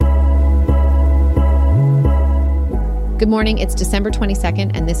Good morning, it's December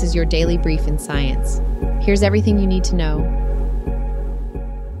 22nd, and this is your daily brief in science. Here's everything you need to know.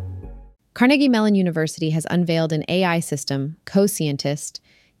 Carnegie Mellon University has unveiled an AI system, Coscientist,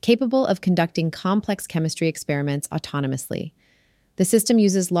 capable of conducting complex chemistry experiments autonomously. The system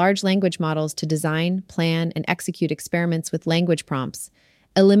uses large language models to design, plan, and execute experiments with language prompts,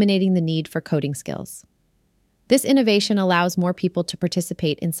 eliminating the need for coding skills. This innovation allows more people to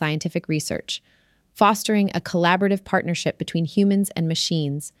participate in scientific research, fostering a collaborative partnership between humans and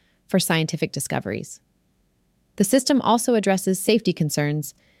machines for scientific discoveries. The system also addresses safety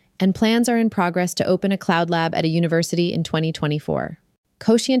concerns, and plans are in progress to open a cloud lab at a university in 2024.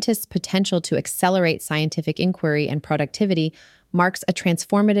 Coscientist's potential to accelerate scientific inquiry and productivity marks a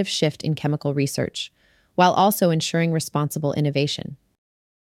transformative shift in chemical research, while also ensuring responsible innovation.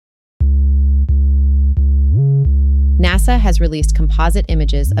 NASA has released composite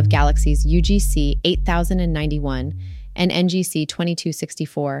images of galaxies UGC 8091 and NGC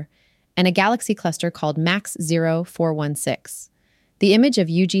 2264, and a galaxy cluster called MAX 0416. The image of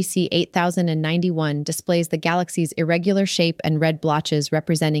UGC 8091 displays the galaxy's irregular shape and red blotches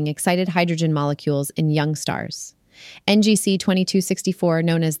representing excited hydrogen molecules in young stars. NGC 2264,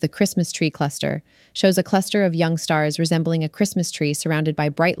 known as the Christmas tree cluster, shows a cluster of young stars resembling a Christmas tree surrounded by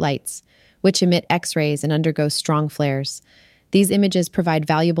bright lights, which emit X-rays and undergo strong flares. These images provide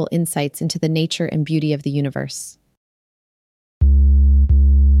valuable insights into the nature and beauty of the universe.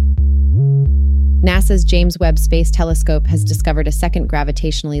 NASA's James Webb Space Telescope has discovered a second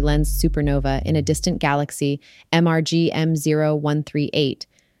gravitationally lensed supernova in a distant galaxy, MRG M0138.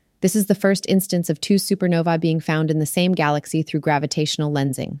 This is the first instance of two supernovae being found in the same galaxy through gravitational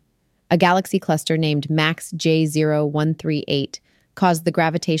lensing. A galaxy cluster named MAX J0138 caused the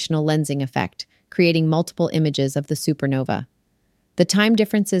gravitational lensing effect, creating multiple images of the supernova. The time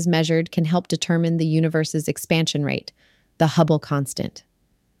differences measured can help determine the universe's expansion rate, the Hubble constant.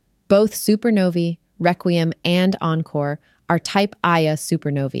 Both supernovae, Requiem and Encore, are type Ia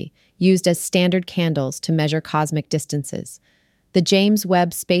supernovae, used as standard candles to measure cosmic distances. The James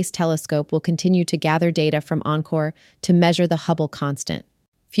Webb Space Telescope will continue to gather data from Encore to measure the Hubble constant.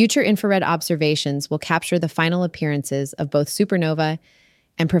 Future infrared observations will capture the final appearances of both supernovae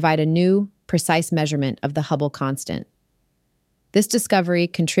and provide a new, precise measurement of the Hubble constant. This discovery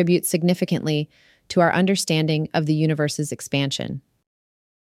contributes significantly to our understanding of the universe's expansion.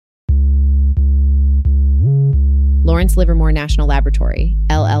 Lawrence Livermore National Laboratory,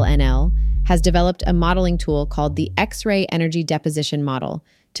 LLNL, has developed a modeling tool called the X-ray Energy Deposition Model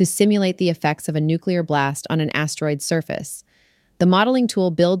to simulate the effects of a nuclear blast on an asteroid's surface. The modeling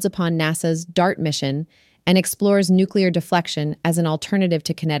tool builds upon NASA's DART mission and explores nuclear deflection as an alternative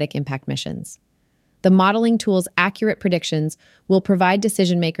to kinetic impact missions. The modeling tool's accurate predictions will provide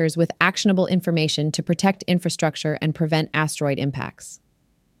decision-makers with actionable information to protect infrastructure and prevent asteroid impacts.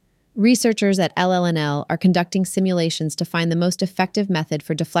 Researchers at LLNL are conducting simulations to find the most effective method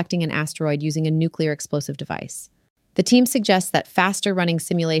for deflecting an asteroid using a nuclear explosive device. The team suggests that faster-running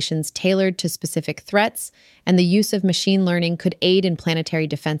simulations tailored to specific threats and the use of machine learning could aid in planetary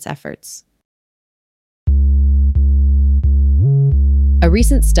defense efforts. A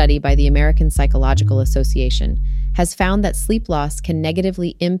recent study by the American Psychological Association has found that sleep loss can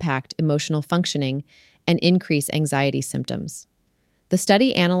negatively impact emotional functioning and increase anxiety symptoms. The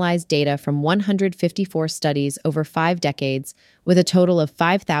study analyzed data from 154 studies over 5 decades with a total of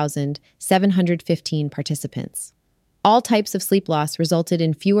 5,715 participants. All types of sleep loss resulted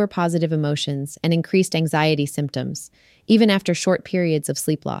in fewer positive emotions and increased anxiety symptoms, even after short periods of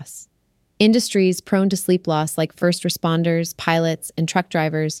sleep loss. Industries prone to sleep loss, like first responders, pilots, and truck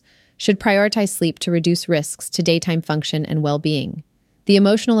drivers, should prioritize sleep to reduce risks to daytime function and well-being. The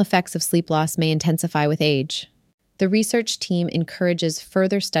emotional effects of sleep loss may intensify with age. The research team encourages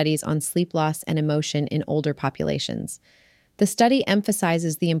further studies on sleep loss and emotion in older populations. The study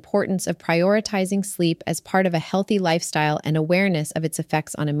emphasizes the importance of prioritizing sleep as part of a healthy lifestyle and awareness of its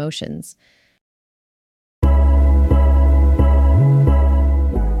effects on emotions.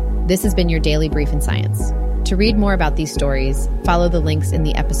 This has been your Daily Brief in Science. To read more about these stories, follow the links in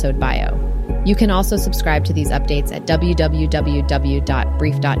the episode bio. You can also subscribe to these updates at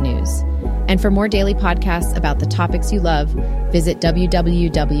www.brief.news. And for more daily podcasts about the topics you love, visit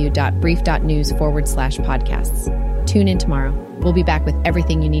www.brief.news/podcasts. Tune in tomorrow. We'll be back with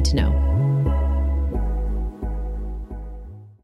everything you need to know.